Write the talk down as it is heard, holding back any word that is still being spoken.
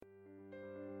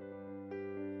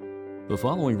The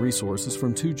following resource is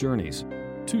from Two Journeys.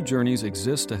 Two Journeys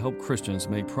exists to help Christians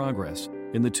make progress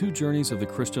in the two journeys of the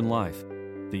Christian life,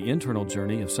 the internal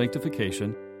journey of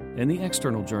sanctification and the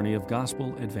external journey of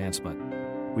gospel advancement.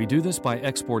 We do this by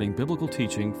exporting biblical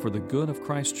teaching for the good of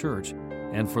Christ's church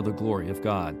and for the glory of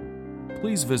God.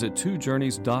 Please visit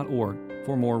twojourneys.org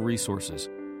for more resources.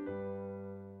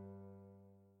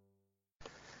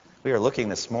 We are looking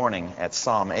this morning at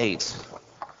Psalm 8,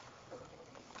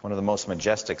 one of the most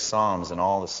majestic psalms in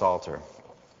all the Psalter.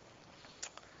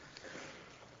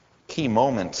 Key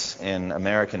moment in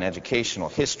American educational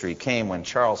history came when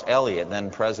Charles Eliot, then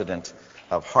president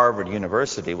of Harvard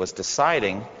University, was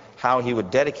deciding how he would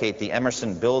dedicate the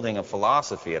Emerson Building of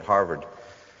Philosophy at Harvard.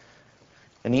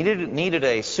 And he needed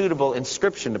a suitable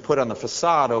inscription to put on the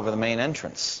facade over the main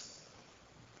entrance.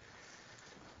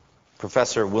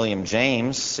 Professor William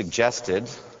James suggested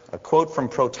a quote from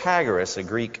Protagoras, a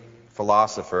Greek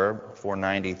philosopher,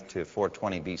 490 to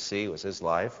 420 BC was his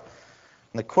life.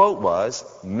 And the quote was,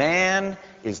 "Man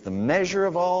is the measure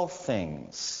of all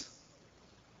things."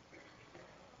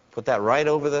 Put that right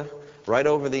over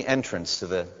the entrance to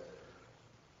the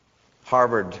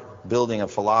Harvard Building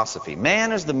of Philosophy.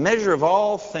 Man is the measure of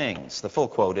all things. The full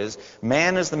quote is,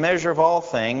 "Man is the measure of all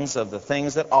things, of the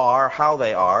things that are, how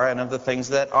they are, and of the things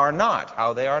that are not,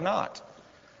 how they are not."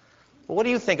 Well, what do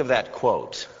you think of that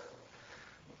quote?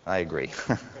 I agree.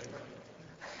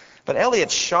 But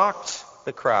Eliot shocked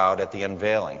the crowd at the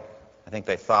unveiling. I think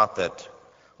they thought that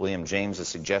William James's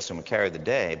suggestion would carry the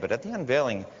day, but at the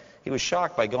unveiling, he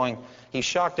shocked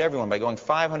everyone by going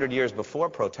 500 years before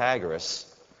Protagoras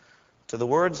to the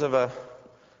words of a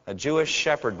Jewish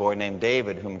shepherd boy named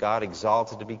David, whom God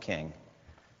exalted to be king.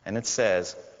 And it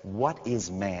says, "What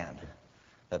is man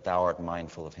that thou art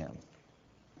mindful of him?"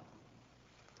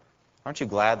 Aren't you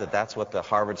glad that that's what the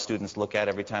Harvard students look at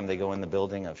every time they go in the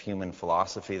building of human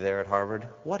philosophy there at Harvard?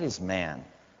 What is man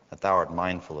that thou art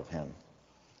mindful of him?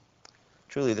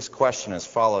 Truly, this question has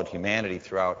followed humanity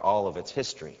throughout all of its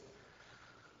history.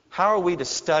 How are we to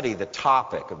study the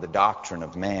topic of the doctrine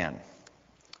of man?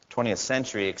 20th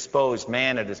century exposed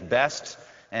man at his best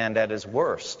and at his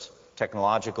worst.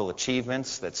 Technological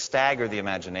achievements that stagger the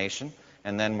imagination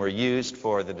and then were used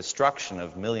for the destruction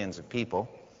of millions of people.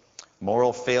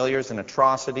 Moral failures and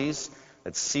atrocities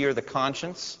that sear the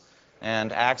conscience,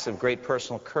 and acts of great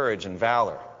personal courage and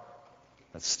valor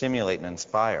that stimulate and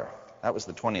inspire. That was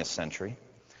the 20th century.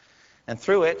 And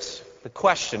through it, the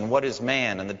question, what is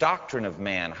man, and the doctrine of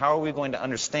man, how are we going to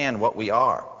understand what we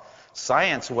are?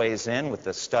 Science weighs in with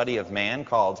the study of man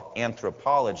called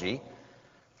anthropology,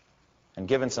 and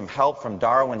given some help from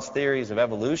Darwin's theories of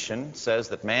evolution, says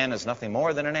that man is nothing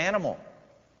more than an animal.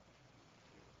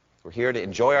 We're here to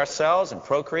enjoy ourselves and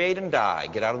procreate and die.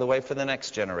 Get out of the way for the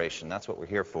next generation. That's what we're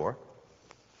here for.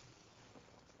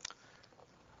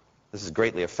 This has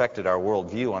greatly affected our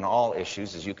worldview on all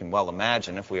issues, as you can well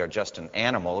imagine. If we are just an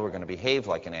animal, we're going to behave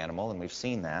like an animal, and we've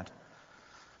seen that.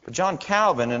 But John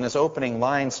Calvin, in his opening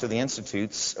lines to the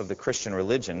Institutes of the Christian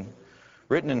Religion,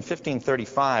 written in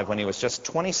 1535 when he was just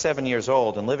 27 years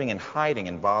old and living in hiding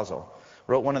in Basel,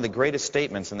 wrote one of the greatest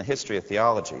statements in the history of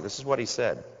theology. This is what he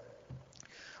said.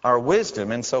 "Our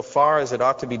wisdom, insofar as it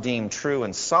ought to be deemed true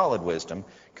and solid wisdom,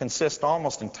 consists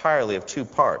almost entirely of two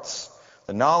parts,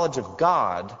 the knowledge of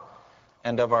God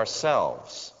and of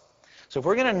ourselves." So if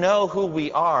we're going to know who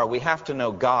we are, we have to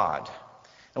know God.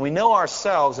 And we know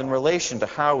ourselves in relation to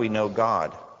how we know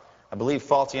God. I believe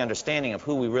faulty understanding of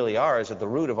who we really are is at the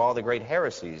root of all the great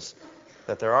heresies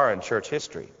that there are in church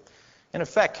history. In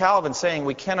effect, Calvin's saying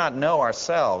we cannot know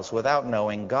ourselves without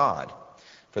knowing God.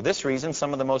 For this reason,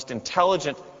 some of the most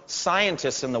intelligent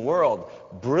scientists in the world,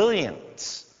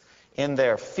 brilliant in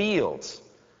their fields,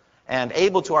 and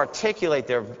able to articulate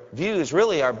their views,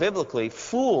 really are biblically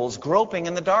fools groping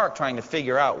in the dark, trying to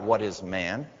figure out what is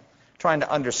man, trying to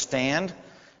understand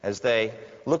as they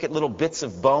look at little bits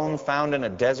of bone found in a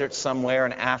desert somewhere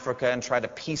in Africa and try to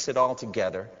piece it all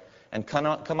together and come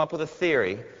up with a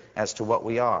theory as to what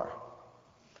we are.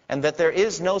 And that there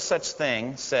is no such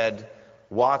thing, said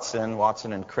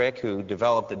Watson and Crick, who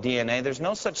developed the DNA, there's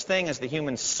no such thing as the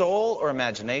human soul or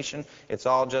imagination. It's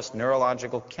all just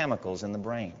neurological chemicals in the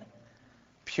brain.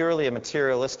 Purely a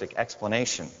materialistic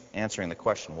explanation answering the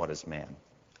question, what is man?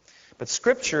 But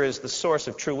Scripture is the source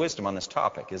of true wisdom on this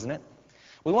topic, isn't it?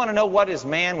 We want to know what is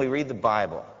man, we read the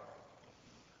Bible.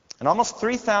 And almost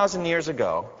 3,000 years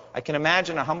ago, I can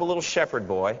imagine a humble little shepherd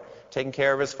boy taking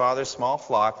care of his father's small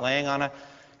flock, laying on a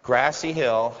grassy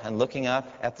hill and looking up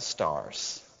at the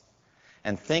stars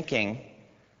and thinking,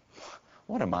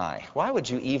 what am I? Why would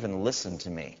you even listen to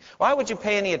me? Why would you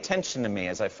pay any attention to me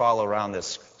as I follow around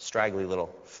this straggly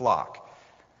little flock?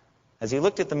 As he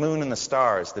looked at the moon and the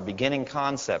stars, the beginning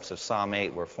concepts of Psalm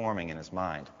 8 were forming in his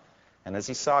mind. And as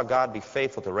he saw God be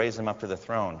faithful to raise him up to the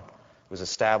throne, it was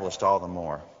established all the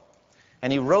more.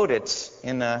 And he wrote it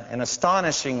in an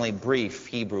astonishingly brief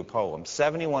Hebrew poem,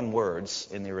 71 words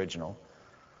in the original,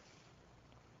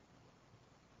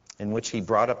 in which he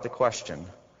brought up the question,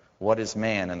 what is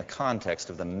man, in the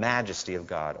context of the majesty of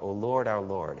God? O Lord, our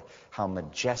Lord, how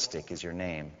majestic is your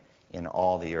name in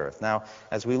all the earth. Now,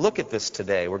 as we look at this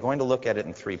today, we're going to look at it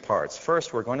in three parts.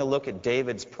 First, we're going to look at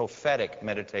David's prophetic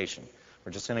meditation.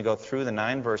 We're just going to go through the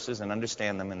 9 verses and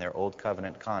understand them in their Old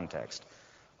Covenant context.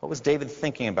 What was David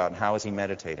thinking about and how is he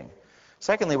meditating?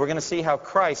 Secondly, we're going to see how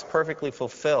Christ perfectly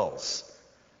fulfills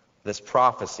this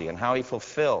prophecy and how he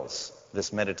fulfills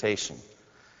this meditation.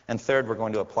 And third, we're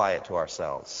going to apply it to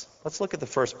ourselves. Let's look at the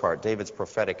first part, David's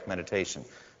prophetic meditation.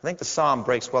 I think the psalm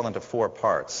breaks well into 4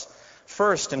 parts.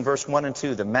 First, in verse 1 and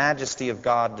 2, the majesty of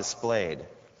God displayed.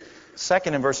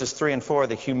 Second, in verses 3 and 4,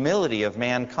 the humility of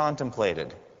man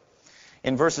contemplated.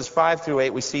 In verses 5 through 8,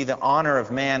 we see the honor of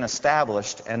man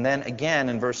established, and then again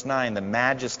in verse 9, the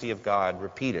majesty of God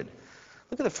repeated.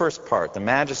 Look at the first part, the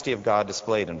majesty of God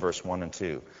displayed in verse 1 and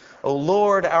 2. O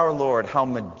Lord, our Lord, how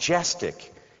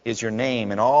majestic is your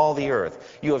name in all the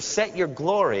earth. You have set your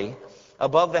glory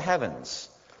above the heavens.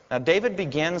 Now, David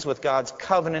begins with God's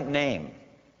covenant name.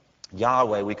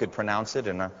 Yahweh, we could pronounce it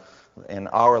in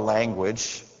our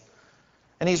language.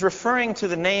 And he's referring to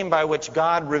the name by which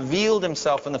God revealed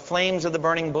himself in the flames of the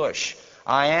burning bush.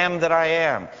 I am that I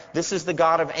am. This is the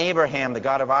God of Abraham, the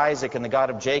God of Isaac, and the God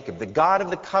of Jacob, the God of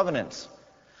the covenant.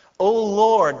 O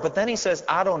Lord, but then he says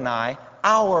Adonai,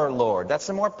 our Lord. That's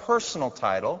a more personal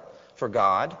title for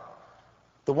God.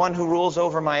 The one who rules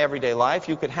over my everyday life.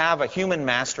 You could have a human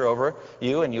master over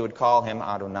you, and you would call him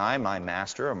Adonai, my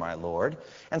master or my Lord.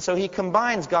 And so he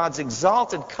combines God's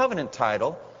exalted covenant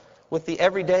title with the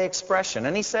everyday expression.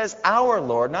 And he says, our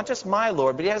Lord, not just my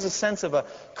Lord, but he has a sense of a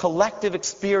collective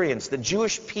experience, the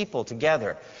Jewish people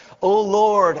together. O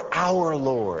Lord, our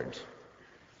Lord.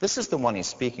 This is the one he's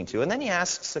speaking to. And then he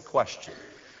asks a question.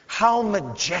 How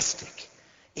majestic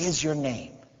is your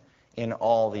name in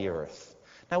all the earth?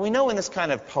 Now we know in this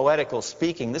kind of poetical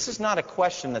speaking, this is not a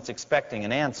question that's expecting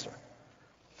an answer.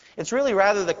 It's really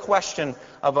rather the question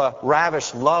of a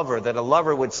ravished lover that a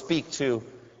lover would speak to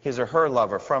his or her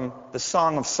lover, from the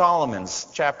Song of Solomon,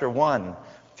 chapter 1,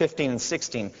 15 and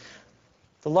 16.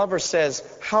 The lover says,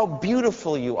 how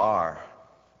beautiful you are,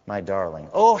 my darling.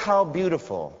 Oh, how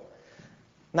beautiful.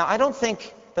 Now, I don't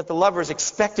think that the lover is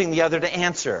expecting the other to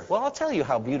answer, well, I'll tell you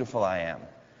how beautiful I am.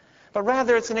 But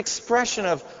rather, it's an expression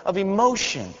of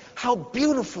emotion. How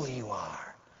beautiful you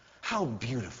are. How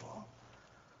beautiful.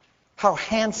 How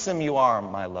handsome you are,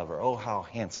 my lover. Oh, how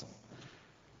handsome.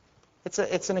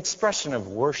 It's an expression of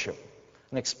worship,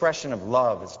 an expression of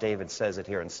love, as David says it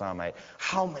here in Psalm 8.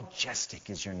 How majestic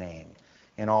is your name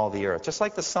in all the earth. Just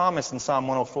like the psalmist in Psalm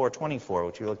 104:24,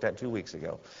 which we looked at 2 weeks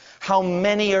ago. How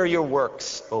many are your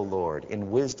works, O Lord?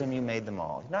 In wisdom you made them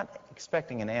all. Not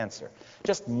expecting an answer,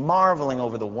 just marveling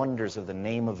over the wonders of the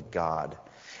name of God.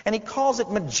 And he calls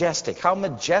it majestic. How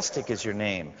majestic is your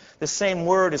name? The same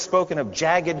word is spoken of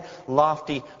jagged,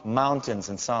 lofty mountains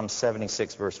in Psalm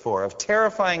 76, verse 4, of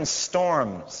terrifying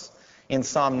storms in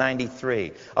Psalm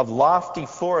 93, of lofty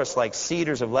forests like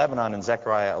cedars of Lebanon in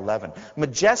Zechariah 11.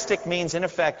 Majestic means, in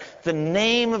effect, the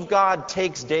name of God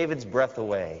takes David's breath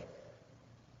away.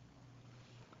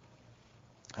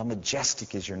 How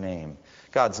majestic is your name?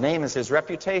 God's name is his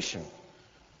reputation.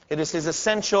 It is his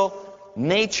essential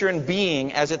nature and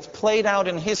being as it's played out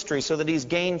in history so that he's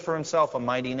gained for himself a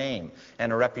mighty name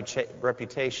and a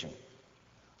reputation.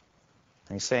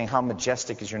 And he's saying, how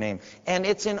majestic is your name. And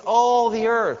it's in all the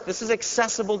earth. This is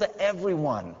accessible to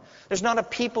everyone. There's not a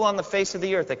people on the face of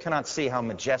the earth that cannot see how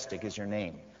majestic is your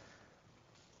name.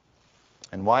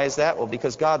 And why is that? Well,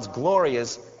 because God's glory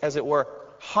is, as it were,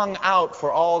 hung out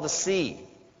for all to see.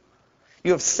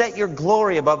 You have set your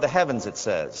glory above the heavens, it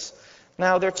says.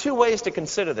 Now, there are 2 ways to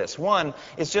consider this. One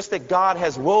is just that God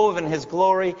has woven his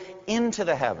glory into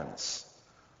the heavens.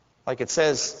 Like it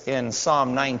says in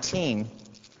Psalm 19,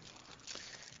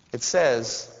 it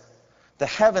says, the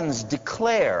heavens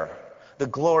declare the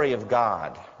glory of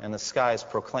God, and the skies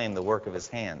proclaim the work of his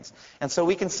hands. And so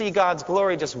we can see God's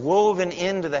glory just woven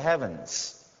into the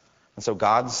heavens. And so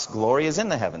God's glory is in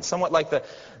the heavens. Somewhat like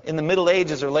in the Middle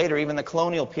Ages or later, even the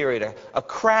colonial period, a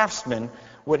craftsman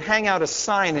would hang out a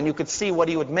sign and you could see what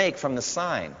he would make from the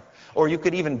sign. Or you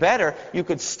could, even better, you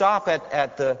could stop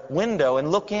at the window and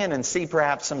look in and see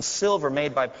perhaps some silver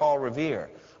made by Paul Revere,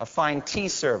 a fine tea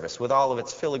service with all of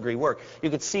its filigree work. You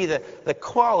could see the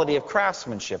quality of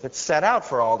craftsmanship. It's set out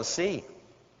for all to see.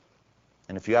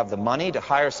 And if you have the money to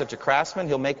hire such a craftsman,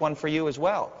 he'll make one for you as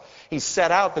well. He's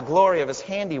set out the glory of his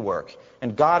handiwork,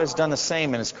 and God has done the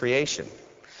same in his creation.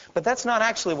 But that's not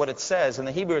actually what it says. In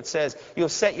the Hebrew it says, you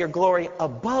have set your glory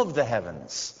above the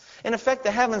heavens. In effect,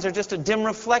 the heavens are just a dim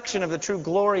reflection of the true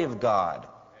glory of God.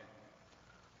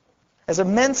 As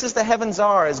immense as the heavens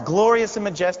are, as glorious and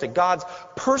majestic, God's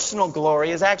personal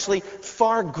glory is actually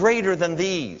far greater than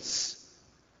these.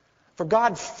 For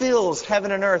God fills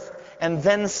heaven and earth and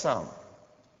then some.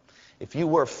 If you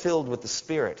were filled with the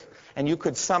Spirit, and you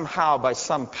could somehow, by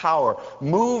some power,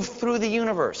 move through the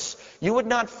universe, you would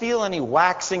not feel any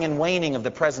waxing and waning of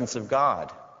the presence of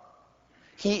God.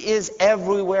 He is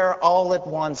everywhere all at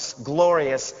once,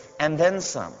 glorious, and then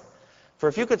some. For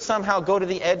if you could somehow go to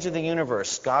the edge of the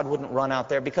universe, God wouldn't run out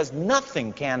there, because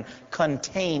nothing can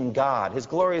contain God. His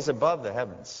glory is above the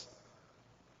heavens.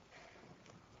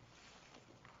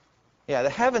 Yeah,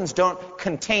 the heavens don't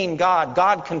contain God.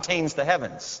 God contains the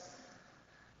heavens.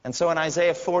 And so in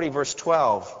Isaiah 40, verse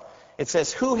 12, it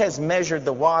says, who has measured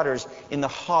the waters in the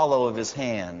hollow of his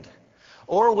hand,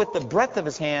 or with the breadth of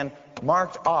his hand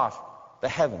marked off the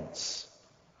heavens?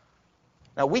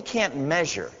 Now, we can't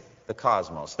measure the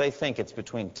cosmos. They think it's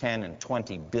between 10 and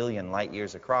 20 billion light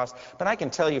years across. But I can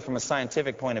tell you from a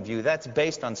scientific point of view, that's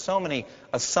based on so many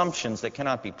assumptions that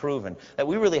cannot be proven, that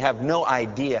we really have no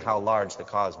idea how large the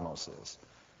cosmos is.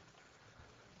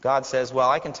 God says, well,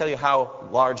 I can tell you how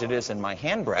large it is in my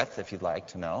handbreadth, if you'd like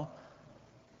to know.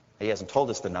 He hasn't told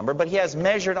us the number, but he has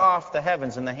measured off the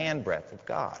heavens in the handbreadth of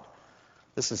God.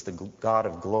 This is the God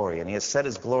of glory, and he has set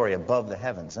his glory above the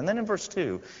heavens. And then in verse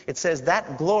 2, it says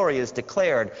that glory is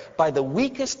declared by the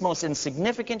weakest, most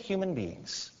insignificant human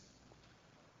beings.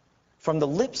 From the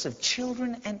lips of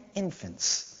children and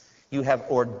infants, you have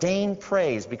ordained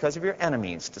praise because of your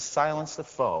enemies to silence the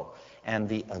foe and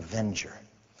the avenger.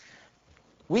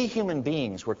 We human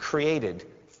beings were created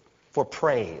for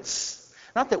praise.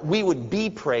 Not that we would be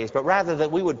praised, but rather that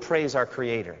we would praise our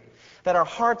Creator. That our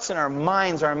hearts and our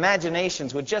minds, our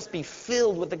imaginations would just be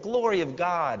filled with the glory of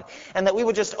God. And that we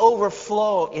would just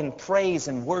overflow in praise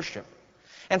and worship.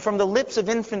 And from the lips of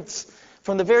infants,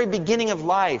 from the very beginning of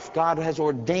life, God has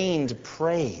ordained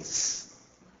praise.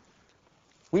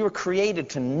 We were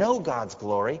created to know God's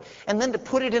glory and then to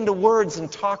put it into words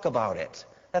and talk about it.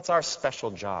 That's our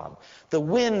special job. The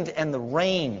wind and the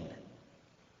rain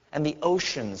and the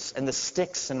oceans and the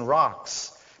sticks and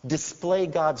rocks display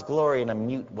God's glory in a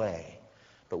mute way.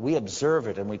 But we observe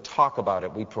it and we talk about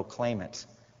it, we proclaim it.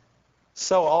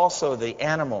 So also the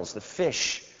animals, the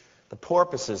fish, the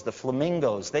porpoises, the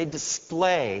flamingos, they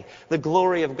display the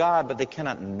glory of God, but they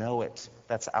cannot know it.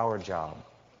 That's our job.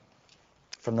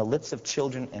 From the lips of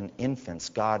children and infants,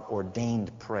 God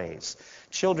ordained praise.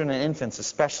 Children and infants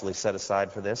especially set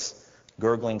aside for this.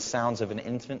 Gurgling sounds of an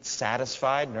infant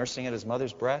satisfied, nursing at his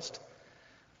mother's breast.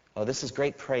 Oh, this is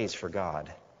great praise for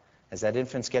God, as that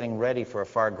infant's getting ready for a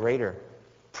far greater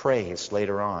praise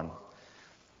later on.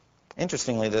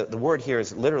 Interestingly, the word here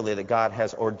is literally that God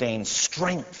has ordained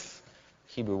strength.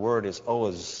 The Hebrew word is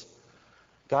oz.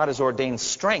 God has ordained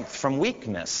strength from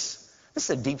weakness. This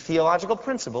is a deep theological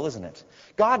principle, isn't it?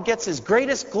 God gets his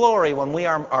greatest glory when we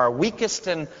are our weakest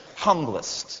and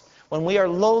humblest. When we are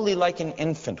lowly like an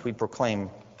infant, we proclaim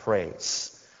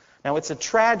praise. Now, it's a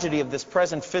tragedy of this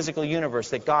present physical universe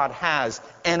that God has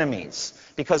enemies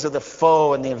because of the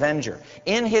foe and the avenger.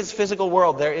 In his physical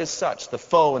world, there is such, the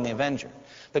foe and the avenger.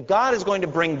 But God is going to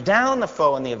bring down the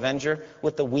foe and the avenger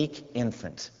with the weak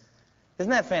infant.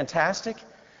 Isn't that fantastic?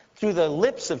 Through the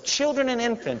lips of children and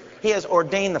infant, he has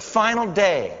ordained the final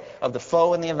day of the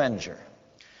foe and the avenger.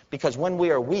 Because when we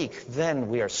are weak, then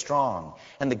we are strong.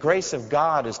 And the grace of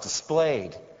God is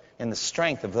displayed in the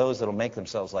strength of those that will make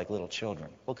themselves like little children.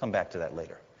 We'll come back to that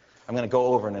later. I'm going to go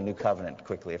over in a new covenant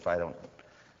quickly if I don't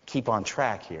keep on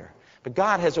track here. But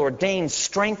God has ordained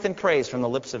strength and praise from the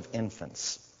lips of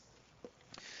infants.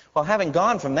 Well, having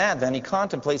gone from that, then, he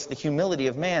contemplates the humility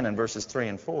of man in verses 3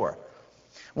 and 4.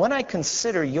 When I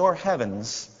consider your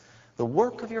heavens, the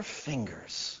work of your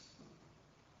fingers,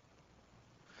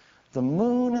 the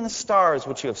moon and the stars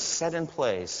which you have set in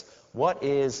place, what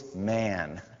is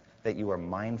man that you are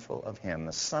mindful of him,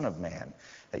 the Son of Man,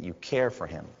 that you care for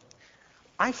him?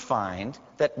 I find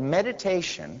that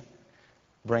meditation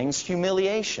brings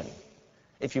humiliation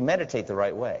if you meditate the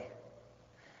right way.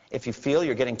 If you feel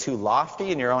you're getting too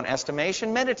lofty in your own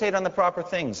estimation, meditate on the proper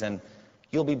things and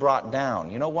you'll be brought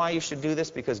down. You know why you should do this?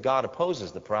 Because God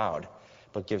opposes the proud,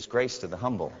 but gives grace to the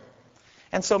humble.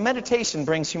 And so meditation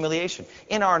brings humiliation.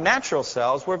 In our natural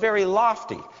selves, we're very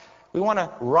lofty. We want to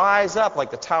rise up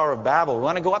like the Tower of Babel. We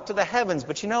want to go up to the heavens,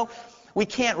 but you know, we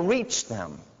can't reach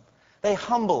them. They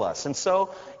humble us. And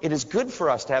so it is good for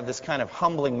us to have this kind of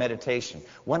humbling meditation.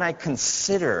 When I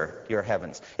consider your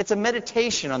heavens. It's a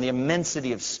meditation on the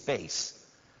immensity of space.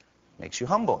 It makes you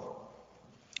humble.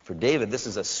 For David, this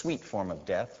is a sweet form of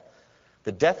death.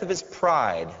 The death of his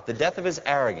pride, the death of his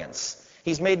arrogance.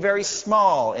 He's made very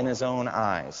small in his own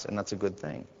eyes, and that's a good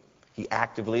thing. He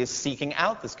actively is seeking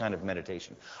out this kind of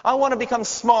meditation. I want to become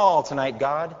small tonight,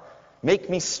 God. Make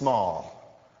me small.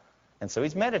 And so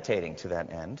he's meditating to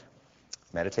that end.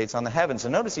 Meditates on the heavens.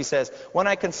 And notice he says, when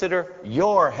I consider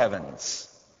your heavens.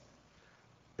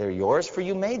 They're yours for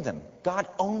you made them. God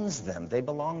owns them. They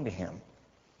belong to him.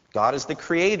 God is the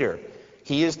creator.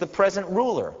 He is the present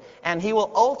ruler. And he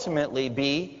will ultimately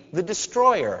be the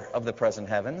destroyer of the present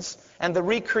heavens and the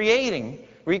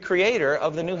recreator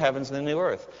of the new heavens and the new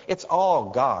earth. It's all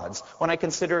God's. When I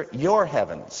consider your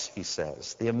heavens, he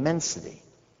says, the immensity.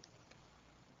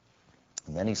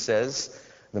 And then he says,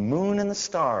 the moon and the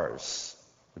stars,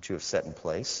 which you have set in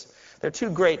place. There are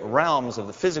two great realms of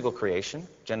the physical creation,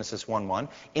 Genesis 1:1.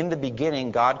 In the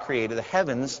beginning, God created the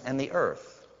heavens and the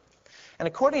earth. And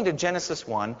according to Genesis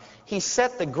 1, he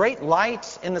set the great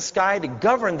light in the sky to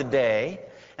govern the day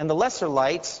and the lesser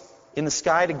light in the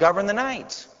sky to govern the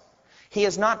night. He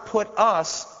has not put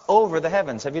us over the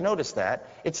heavens. Have you noticed that?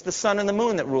 It's the sun and the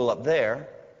moon that rule up there.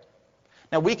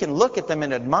 Now, we can look at them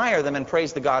and admire them and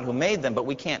praise the God who made them, but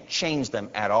we can't change them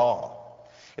at all.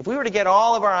 If we were to get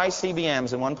all of our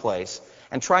ICBMs in one place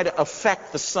and try to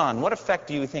affect the sun, what effect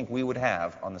do you think we would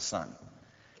have on the sun?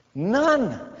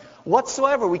 None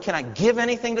whatsoever. We cannot give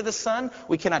anything to the sun.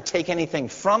 We cannot take anything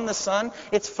from the sun.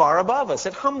 It's far above us.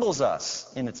 It humbles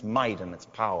us in its might and its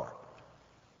power.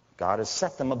 God has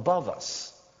set them above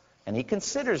us. And he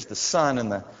considers the sun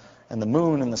and the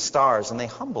moon and the stars, and they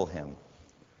humble him,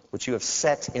 which you have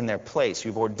set in their place.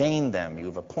 You've ordained them.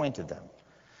 You've appointed them.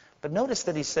 But notice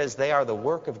that he says they are the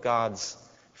work of God's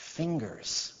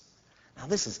fingers. Now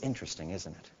this is interesting,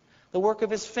 isn't it? The work of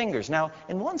his fingers. Now,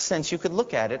 in one sense, you could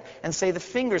look at it and say the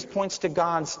fingers points to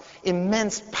God's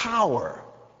immense power.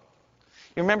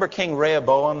 You remember King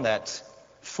Rehoboam, that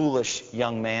foolish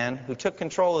young man who took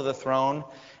control of the throne,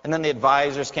 and then the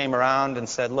advisors came around and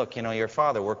said, look, your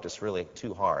father worked us really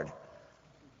too hard.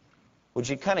 Would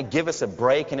you kind of give us a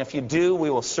break? And if you do, we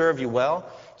will serve you well.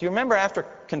 Do you remember after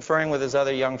conferring with his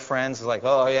other young friends, he's like,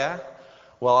 oh, yeah?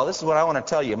 Well, this is what I want to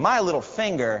tell you. My little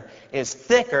finger is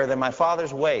thicker than my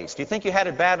father's waist. Do you think you had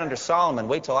it bad under Solomon?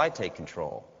 Wait till I take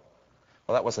control.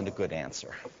 Well, that wasn't a good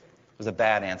answer. It was a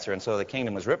bad answer, and so the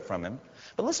kingdom was ripped from him.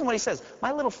 But listen to what he says.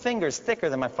 My little finger is thicker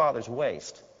than my father's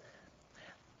waist.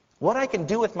 What I can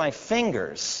do with my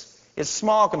fingers is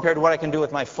small compared to what I can do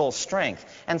with my full strength.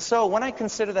 And so when I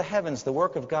consider the heavens, the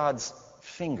work of God's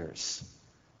fingers,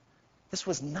 this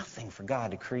was nothing for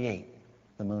God to create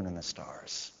the moon and the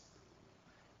stars.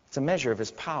 It's a measure of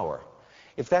his power.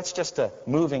 If that's just a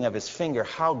moving of his finger,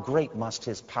 how great must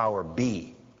his power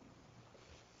be?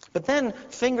 But then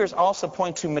fingers also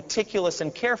point to meticulous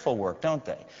and careful work, don't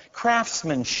they?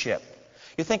 Craftsmanship.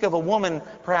 You think of a woman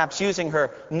perhaps using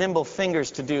her nimble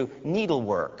fingers to do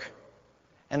needlework.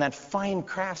 And that fine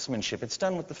craftsmanship, it's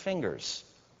done with the fingers.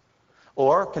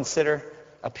 Or consider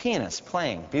a pianist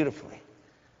playing beautifully.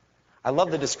 I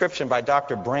love the description by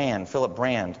Dr. Brand, Philip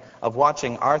Brand, of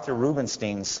watching Arthur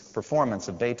Rubinstein's performance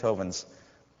of Beethoven's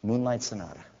Moonlight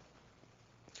Sonata.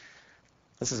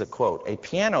 This is a quote. A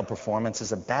piano performance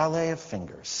is a ballet of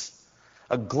fingers,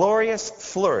 a glorious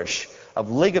flourish of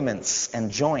ligaments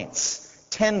and joints,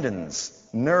 tendons,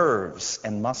 nerves,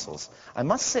 and muscles. I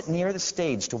must sit near the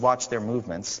stage to watch their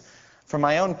movements. From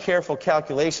my own careful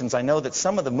calculations, I know that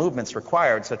some of the movements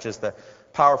required, such as the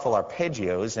powerful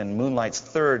arpeggios in Moonlight's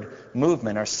third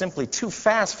movement, are simply too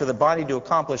fast for the body to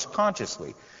accomplish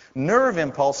consciously. Nerve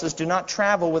impulses do not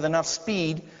travel with enough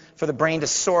speed for the brain to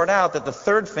sort out that the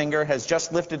third finger has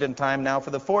just lifted in time now for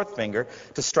the fourth finger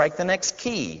to strike the next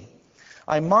key.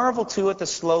 I marvel, too, at the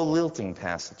slow lilting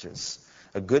passages.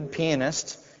 A good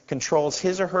pianist controls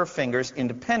his or her fingers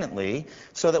independently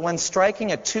so that when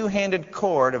striking a two-handed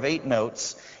chord of 8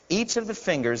 notes, each of the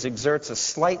fingers exerts a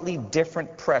slightly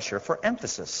different pressure for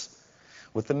emphasis,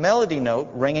 with the melody note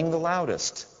ringing the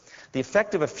loudest. The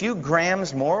effect of a few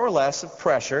grams more or less of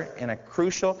pressure in a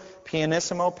crucial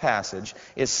pianissimo passage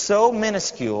is so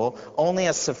minuscule only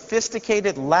a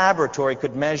sophisticated laboratory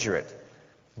could measure it.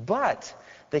 But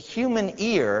the human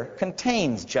ear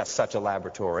contains just such a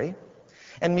laboratory,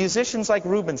 and musicians like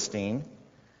Rubinstein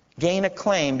gain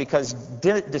acclaim because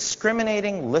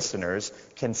discriminating listeners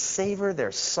can savor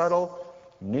their subtle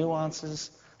nuances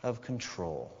of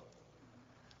control.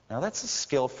 Now that's the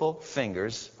skillful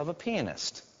fingers of a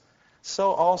pianist.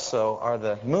 so also are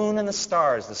the moon and the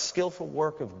stars, the skillful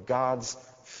work of God's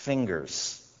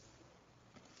fingers.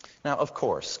 Now, of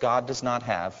course, God does not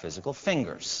have physical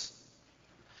fingers.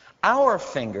 Our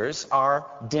fingers are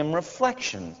dim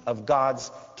reflections of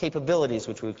God's capabilities,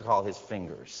 which we call his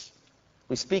fingers.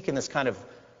 We speak in this kind of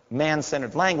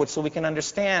man-centered language so we can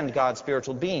understand God's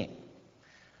spiritual being.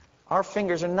 Our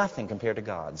fingers are nothing compared to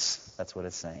God's. That's what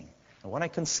it's saying. And when I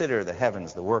consider the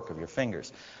heavens, the work of your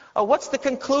fingers. What's the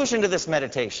conclusion to this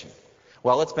meditation?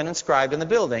 Well, it's been inscribed in the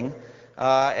building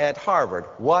at Harvard.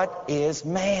 What is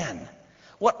man?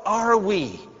 What are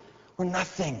we? We're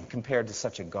nothing compared to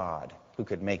such a God who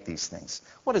could make these things.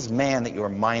 What is man that you are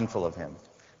mindful of him?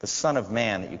 The Son of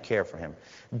Man that you care for him.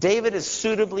 David is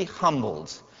suitably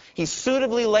humbled. He's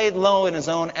suitably laid low in his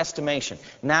own estimation.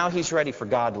 Now he's ready for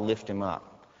God to lift him up.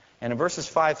 And in verses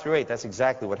 5 through 8, that's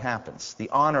exactly what happens. The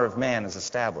honor of man is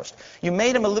established. You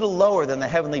made him a little lower than the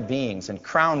heavenly beings and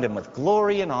crowned him with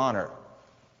glory and honor.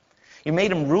 You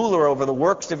made him ruler over the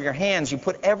works of your hands. You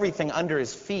put everything under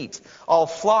his feet, all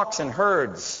flocks and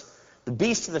herds, the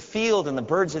beasts of the field and the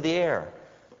birds of the air,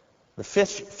 the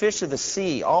fish of the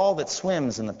sea, all that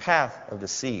swims in the path of the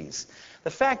seas. The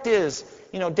fact is,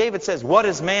 David says, what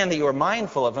is man that you are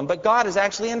mindful of him? But God is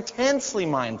actually intensely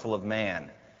mindful of man.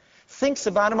 Thinks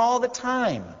about him all the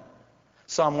time.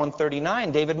 Psalm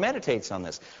 139, David meditates on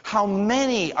this. How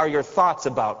many are your thoughts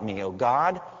about me, O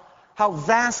God? How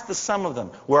vast the sum of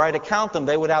them. Were I to count them,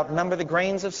 they would outnumber the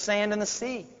grains of sand in the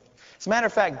sea. As a matter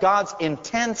of fact, God's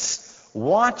intense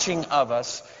watching of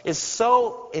us is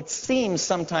so, it seems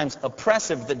sometimes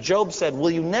oppressive, that Job said,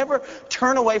 will you never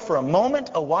turn away for a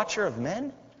moment, a watcher of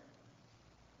men?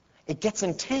 It gets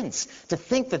intense to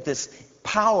think that this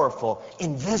powerful,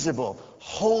 invisible,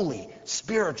 holy,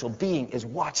 spiritual being is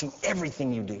watching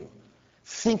everything you do,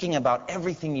 thinking about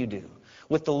everything you do.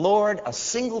 With the Lord, a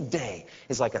single day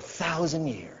is like 1,000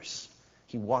 years.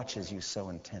 He watches you so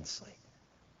intensely.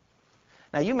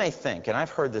 Now you may think, and I've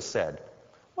heard this said,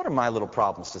 what are my little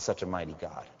problems to such a mighty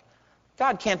God?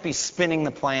 God can't be spinning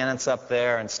the planets up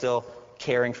there and still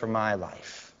caring for my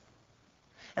life.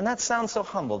 And that sounds so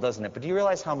humble, doesn't it? But do you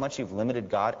realize how much you've limited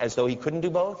God, as though he couldn't do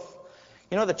both?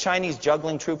 You know the Chinese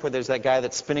juggling troupe where there's that guy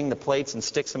that's spinning the plates and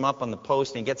sticks them up on the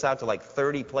post and he gets out to like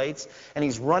 30 plates and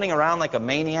he's running around like a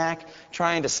maniac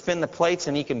trying to spin the plates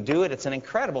and he can do it. It's an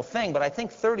incredible thing, but I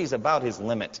think 30 is about his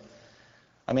limit.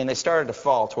 I mean, they started to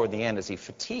fall toward the end as he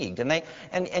fatigued. And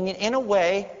in a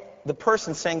way, the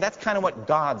person's saying that's kind of what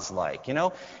God's like.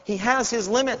 He has his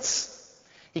limits.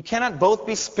 He cannot both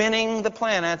be spinning the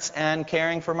planets and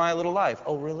caring for my little life.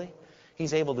 Oh, really?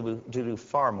 He's able to do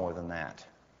far more than that.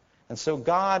 And so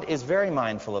God is very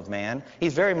mindful of man.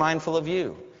 He's very mindful of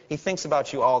you. He thinks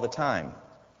about you all the time.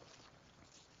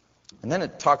 And then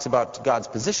it talks about God's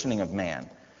positioning of man.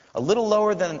 A little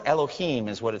lower than Elohim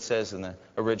is what it says in the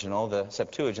original, the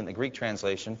Septuagint, the Greek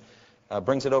translation,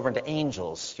 brings it over into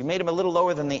angels. You made him a little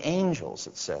lower than the angels,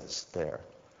 it says there.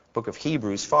 The book of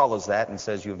Hebrews follows that and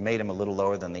says you've made him a little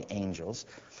lower than the angels.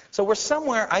 So we're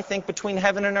somewhere, I think, between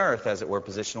heaven and earth, as it were,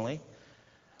 positionally.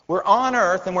 We're on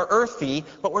earth and we're earthy,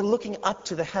 but we're looking up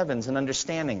to the heavens and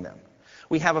understanding them.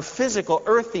 We have a physical,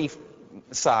 earthy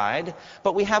side,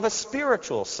 but we have a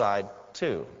spiritual side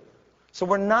too. So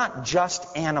we're not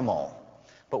just animal,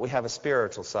 but we have a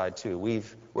spiritual side too.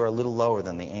 We're a little lower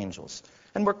than the angels.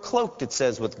 And we're cloaked, it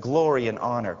says, with glory and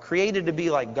honor, created to be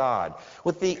like God,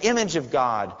 with the image of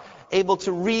God, able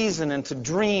to reason and to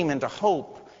dream and to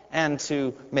hope and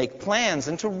to make plans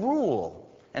and to rule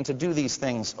and to do these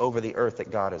things over the earth that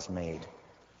God has made.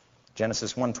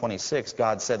 Genesis 1:26,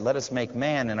 God said, let us make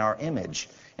man in our image,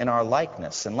 in our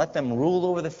likeness, and let them rule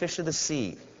over the fish of the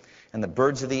sea and the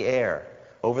birds of the air,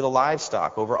 over the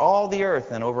livestock, over all the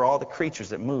earth, and over all the creatures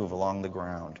that move along the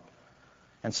ground.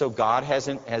 And so God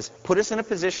has put us in a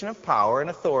position of power and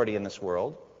authority in this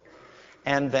world.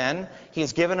 And then he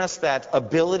has given us that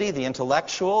ability, the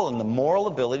intellectual and the moral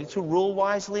ability to rule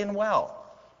wisely and well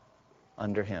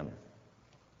under him.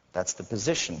 That's the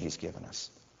position he's given us.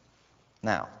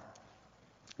 Now,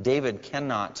 David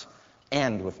cannot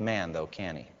end with man, though,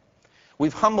 can he?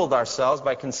 We've humbled ourselves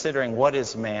by considering what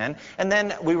is man, and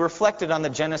then we reflected on the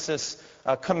Genesis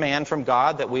command from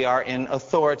God that we are in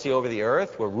authority over the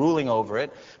earth, we're ruling over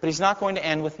it, but he's not going to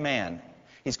end with man.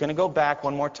 He's going to go back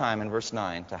one more time in verse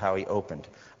 9 to how he opened.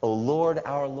 O Lord,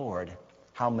 our Lord,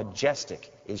 how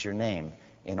majestic is your name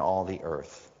in all the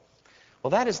earth.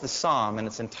 Well, that is the psalm in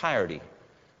its entirety.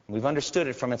 We've understood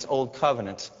it from its Old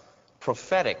Covenant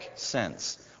prophetic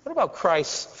sense. What about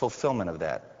Christ's fulfillment of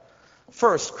that?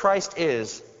 First, Christ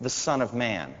is the Son of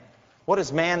Man. What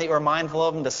is man that you are mindful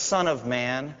of him? The Son of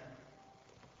Man.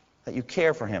 that you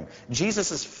care for him.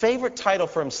 Jesus' favorite title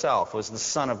for himself was the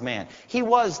Son of Man. He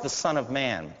was the Son of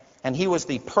Man, and he was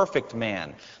the perfect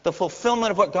man, the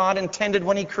fulfillment of what God intended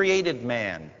when he created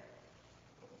man.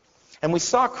 And we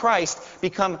saw Christ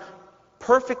become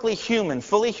perfectly human,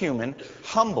 fully human,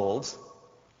 humbled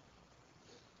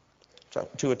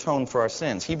to atone for our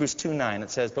sins. Hebrews 2:9,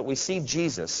 it says, "But we see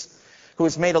Jesus, who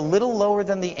was made a little lower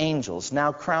than the angels,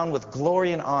 now crowned with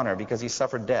glory and honor because he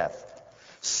suffered death,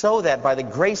 so that by the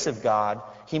grace of God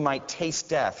he might taste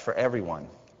death for everyone."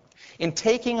 In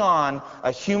taking on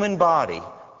a human body,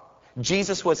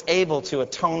 Jesus was able to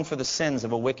atone for the sins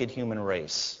of a wicked human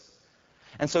race.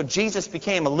 And so Jesus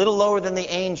became a little lower than the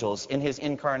angels in his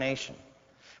incarnation.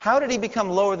 How did he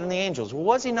become lower than the angels?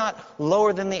 Was he not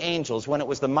lower than the angels when it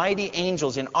was the mighty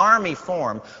angels in army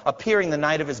form appearing the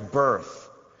night of his birth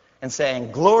and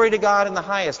saying, "Glory to God in the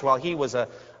highest," while he was a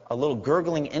little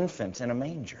gurgling infant in a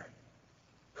manger?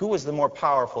 Who was the more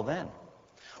powerful then?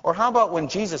 Or how about when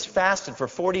Jesus fasted for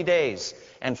 40 days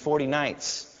and 40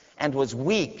 nights and was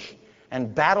weak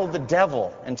and battled the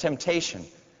devil and temptation,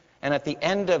 and at the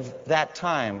end of that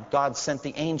time God sent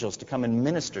the angels to come and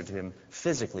minister to him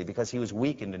physically because he was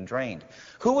weakened and drained?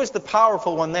 Who was the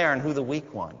powerful one there and who the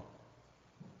weak one?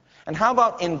 And how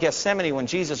about in Gethsemane when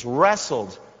Jesus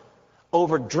wrestled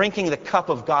over drinking the cup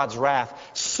of God's wrath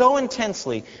so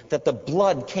intensely that the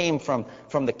blood came from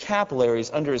the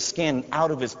capillaries under his skin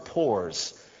out of his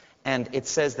pores, and it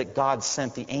says that God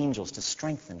sent the angels to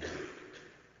strengthen him?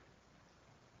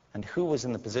 And who was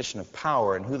in the position of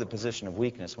power and who the position of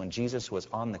weakness when Jesus was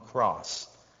on the cross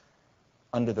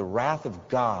under the wrath of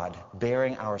God,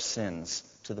 bearing our sins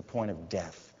to the point of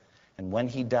death? And when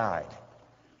he died,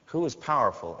 who was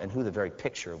powerful and who the very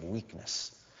picture of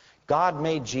weakness? God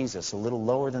made Jesus a little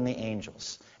lower than the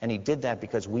angels, and he did that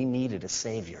because we needed a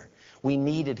Savior. We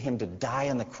needed him to die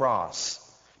on the cross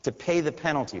to pay the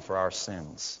penalty for our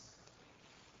sins.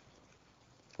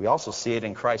 We also see it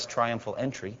in Christ's triumphal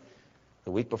entry.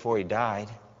 The week before he died,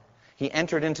 he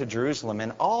entered into Jerusalem,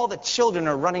 and all the children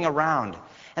are running around,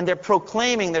 and they're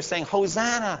proclaiming, they're saying,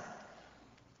 "Hosanna!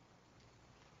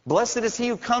 Blessed is he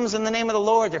who comes in the name of the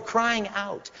Lord." They're crying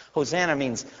out. Hosanna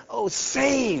means, "Oh,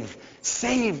 save!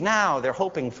 Save now!" They're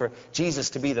hoping for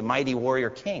Jesus to be the mighty warrior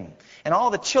king. And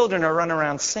all the children are running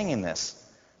around singing this.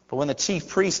 But when the chief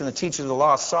priests and the teachers of the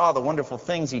law saw the wonderful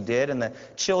things he did, and the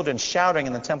children shouting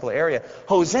in the temple area,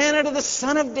 "Hosanna to the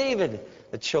Son of David,"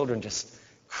 the children just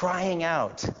crying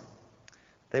out.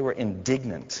 They were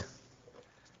indignant.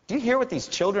 "Do you hear what these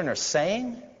children are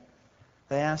saying?"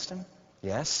 they asked him.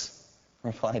 "Yes,"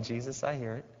 replied Jesus, "I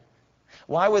hear it."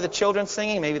 Why were the children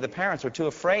singing? Maybe the parents were too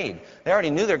afraid. They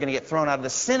already knew they were going to get thrown out of the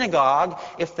synagogue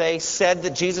if they said that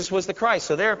Jesus was the Christ.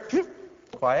 So they're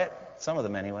quiet, some of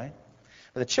them anyway.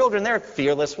 But the children, they're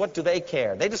fearless. What do they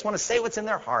care? They just want to say what's in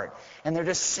their heart. And they're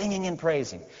just singing and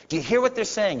praising. "Do you hear what they're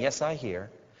saying?" "Yes, I hear."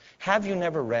 "Have you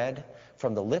never read,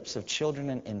 from the lips of children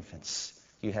and infants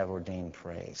you have ordained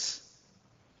praise?"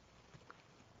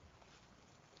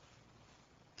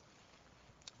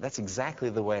 That's exactly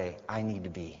the way I need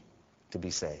to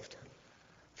be saved.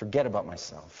 Forget about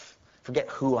myself. Forget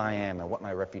who I am and what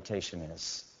my reputation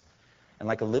is. And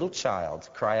like a little child,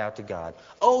 cry out to God,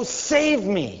 "Oh, save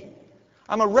me!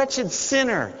 I'm a wretched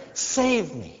sinner.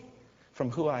 Save me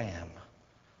from who I am."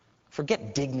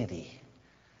 Forget dignity.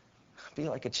 Be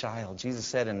like a child. Jesus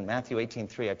said in Matthew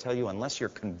 18:3, "I tell you, unless you're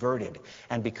converted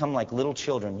and become like little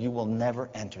children, you will never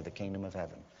enter the kingdom of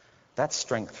heaven." That's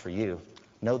strength for you.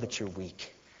 Know that you're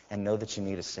weak and know that you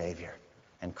need a Savior.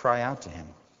 And cry out to him,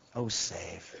 "Oh,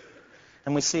 save."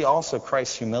 And we see also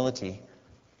Christ's humility.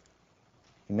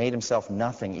 He made himself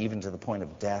nothing, even to the point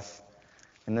of death.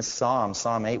 In this psalm,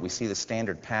 Psalm 8, we see the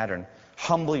standard pattern.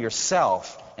 Humble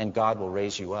yourself, and God will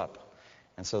raise you up.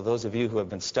 And so those of you who have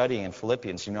been studying in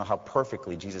Philippians, you know how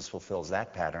perfectly Jesus fulfills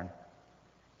that pattern.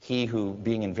 He who,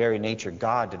 being in very nature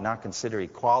God, did not consider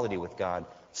equality with God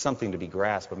something to be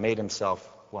grasped, but made himself,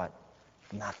 what?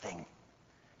 Nothing.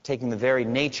 Taking the very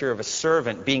nature of a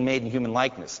servant, being made in human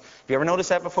likeness. Have you ever noticed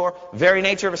that before? Very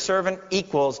nature of a servant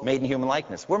equals made in human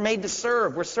likeness. We're made to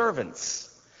serve. We're servants.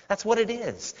 That's what it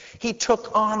is. He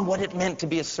took on what it meant to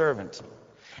be a servant.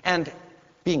 And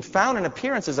being found in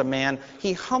appearance as a man,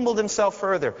 he humbled himself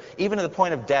further, even to the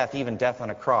point of death, even death on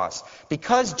a cross.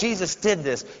 Because Jesus did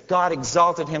this, God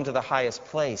exalted him to the highest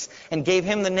place and gave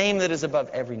him the name that is above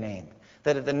every name.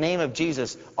 That at the name of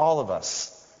Jesus, all of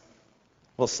us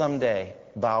will someday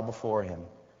bow before him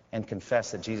and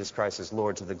confess that Jesus Christ is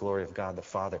Lord to the glory of God the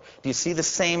Father. Do you see the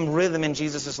same rhythm in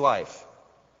Jesus' life?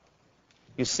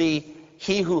 You see,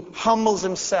 he who humbles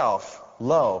himself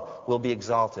low will be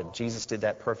exalted. Jesus did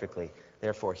that perfectly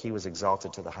Therefore, he was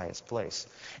exalted to the highest place.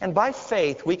 And by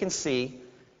faith, we can see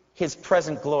his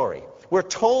present glory. We're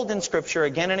told in Scripture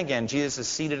again and again, Jesus is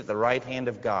seated at the right hand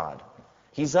of God.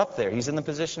 He's up there. He's in the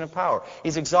position of power.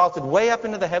 He's exalted way up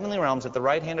into the heavenly realms at the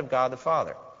right hand of God the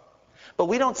Father. But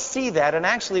we don't see that, and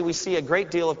actually we see a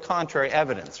great deal of contrary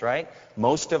evidence, right?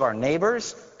 Most of our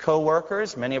neighbors,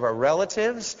 co-workers, many of our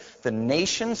relatives, the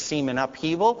nation seem in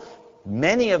upheaval.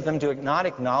 Many of them do not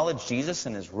acknowledge Jesus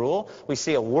and his rule. We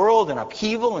see a world in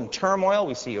upheaval and turmoil.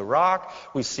 We see Iraq.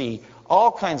 We see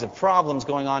all kinds of problems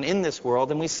going on in this world.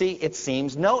 And we see, it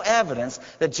seems, no evidence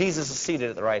that Jesus is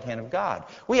seated at the right hand of God.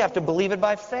 We have to believe it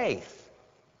by faith.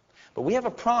 But we have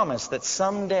a promise that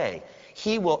someday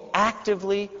he will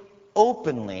actively,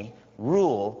 openly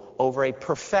rule over a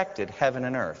perfected heaven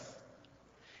and earth.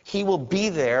 He will be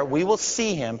there, we will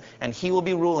see him, and he will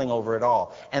be ruling over it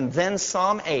all. And then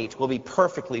Psalm 8 will be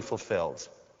perfectly fulfilled.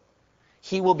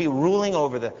 He will be ruling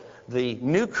over the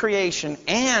new creation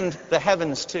and the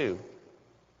heavens too.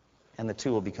 And the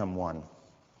two will become one.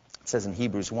 It says in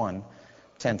Hebrews 1,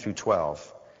 10 through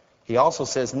 12. He also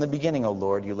says, in the beginning, O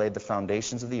Lord, you laid the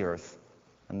foundations of the earth,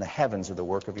 and the heavens are the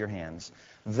work of your hands.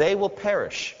 They will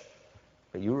perish,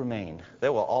 but you remain. They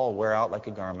will all wear out like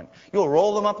a garment. You will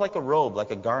roll them up like a robe,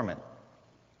 like a garment.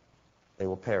 They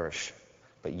will perish,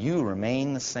 but you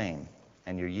remain the same,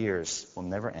 and your years will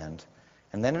never end.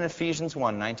 And then in Ephesians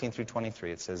 1, 19 through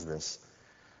 23, it says this.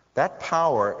 That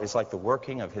power is like the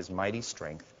working of his mighty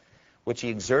strength, which he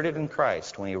exerted in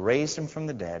Christ when he raised him from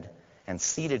the dead and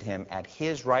seated him at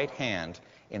his right hand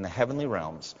in the heavenly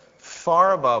realms,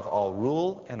 far above all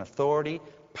rule and authority,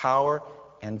 power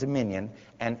and dominion,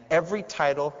 and every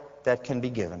title that can be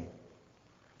given.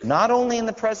 Not only in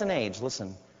the present age,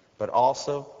 listen, but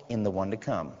also in the one to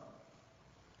come.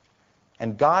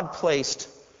 And God placed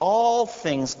all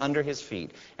things under his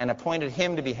feet and appointed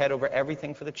him to be head over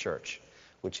everything for the church,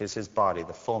 which is his body,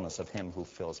 the fullness of him who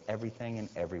fills everything in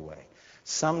every way.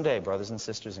 Someday, brothers and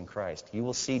sisters in Christ, you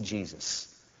will see Jesus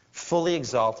fully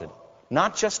exalted,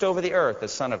 not just over the earth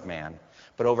as Son of Man,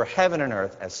 but over heaven and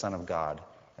earth as Son of God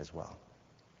as well.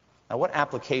 Now, what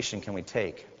application can we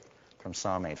take from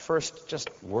Psalm 8? First, just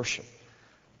worship.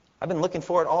 I've been looking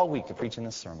forward all week to preaching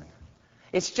this sermon.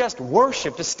 It's just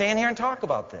worship to stand here and talk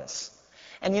about this.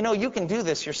 And you know, you can do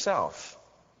this yourself.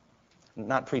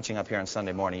 Not preaching up here on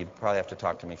Sunday morning. You'd probably have to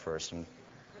talk to me first, and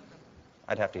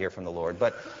I'd have to hear from the Lord.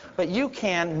 But you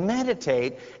can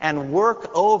meditate and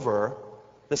work over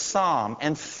the psalm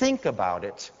and think about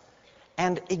it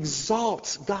and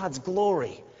exalt God's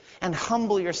glory. And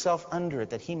humble yourself under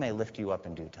it that he may lift you up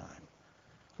in due time.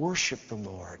 Worship the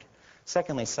Lord.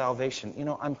 Secondly, salvation. You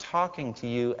know, I'm talking to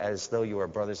you as though you are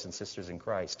brothers and sisters in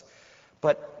Christ.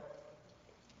 But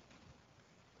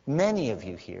many of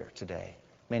you here today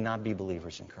may not be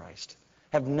believers in Christ,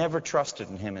 have never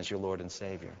trusted in him as your Lord and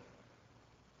Savior.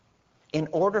 In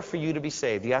order for you to be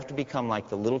saved, you have to become like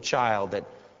the little child that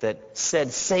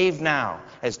said, "Save now,"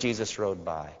 as Jesus rode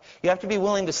by. You have to be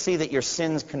willing to see that your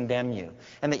sins condemn you,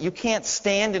 and that you can't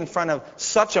stand in front of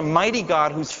such a mighty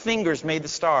God whose fingers made the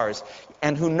stars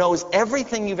and who knows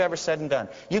everything you've ever said and done.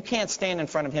 You can't stand in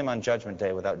front of him on Judgment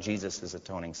Day without Jesus'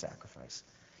 atoning sacrifice.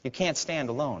 You can't stand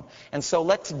alone. And so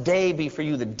let today be for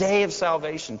you the day of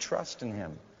salvation. Trust in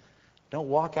him. Don't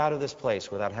walk out of this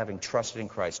place without having trusted in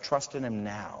Christ. Trust in him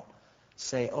now.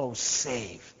 Say, "Oh,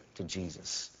 save," to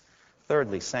Jesus.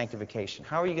 Thirdly, sanctification.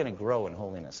 How are you going to grow in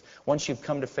holiness? Once you've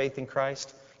come to faith in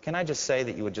Christ, can I just say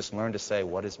that you would just learn to say,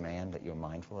 "What is man that you're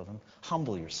mindful of him?"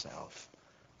 Humble yourself.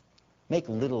 Make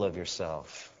little of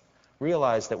yourself.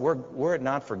 Realize that were it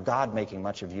not for God making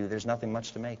much of you, there's nothing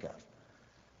much to make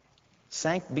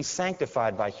of. Be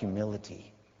sanctified by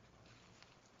humility.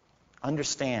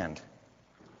 Understand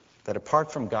that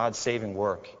apart from God's saving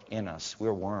work in us,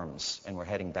 we're worms and we're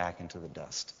heading back into the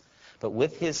dust. But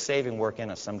with his saving work in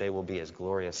us, someday we'll be as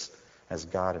glorious as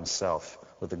God himself,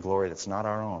 with a glory that's not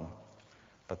our own,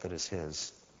 but that is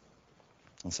his.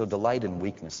 And so delight in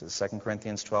weaknesses. 2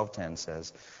 Corinthians 12:10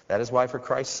 says, "That is why for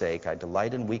Christ's sake I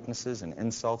delight in weaknesses and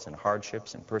insults and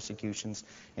hardships and persecutions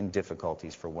and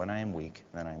difficulties, for when I am weak,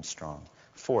 then I am strong."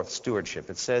 Fourth,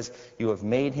 stewardship. It says, "You have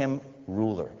made him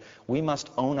ruler." We must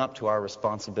own up to our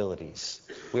responsibilities.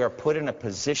 We are put in a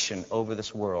position over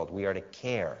this world. We are to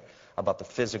care about the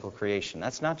physical creation.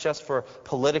 That's not just for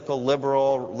political,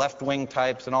 liberal, left-wing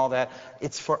types and all that.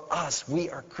 It's for us. We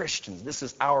are Christians. This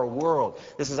is our world.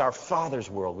 This is our Father's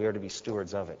world. We are to be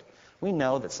stewards of it. We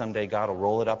know that someday God will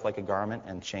roll it up like a garment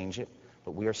and change it,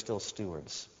 but we are still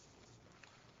stewards.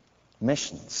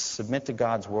 Missions. Submit to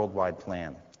God's worldwide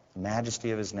plan. the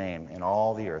majesty of his name in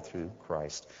all the earth through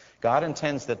Christ. God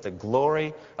intends that the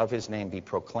glory of his name be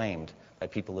proclaimed by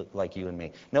people like you and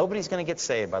me. Nobody's going to get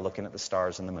saved by looking at the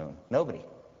stars and the moon. Nobody.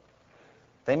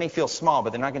 They may feel small,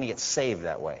 but they're not going to get saved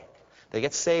that way. They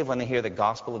get saved when they hear the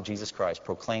gospel of Jesus Christ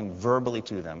proclaimed verbally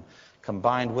to them,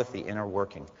 combined with the inner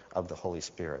working of the Holy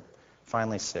Spirit.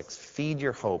 Finally, 6, feed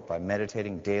your hope by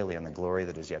meditating daily on the glory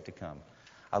that is yet to come.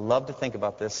 I love to think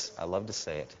about this. I love to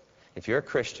say it. If you're a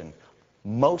Christian,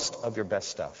 most of your best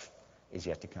stuff is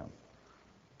yet to come.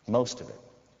 Most of it.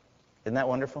 Isn't that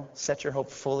wonderful? Set your hope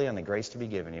fully on the grace to be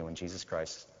given you when Jesus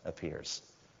Christ appears.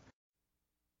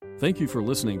 Thank you for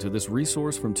listening to this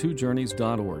resource from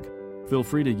twojourneys.org. Feel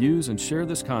free to use and share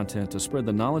this content to spread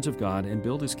the knowledge of God and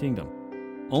build his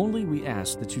kingdom. Only we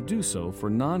ask that you do so for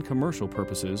non-commercial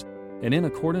purposes and in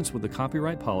accordance with the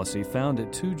copyright policy found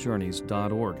at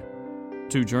twojourneys.org.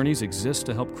 Two Journeys exists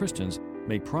to help Christians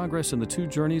make progress in the two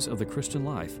journeys of the Christian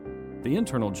life, the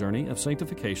internal journey of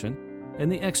sanctification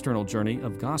and the external journey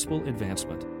of gospel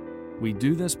advancement. We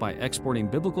do this by exporting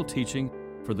biblical teaching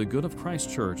for the good of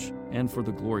Christ's church and for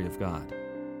the glory of God.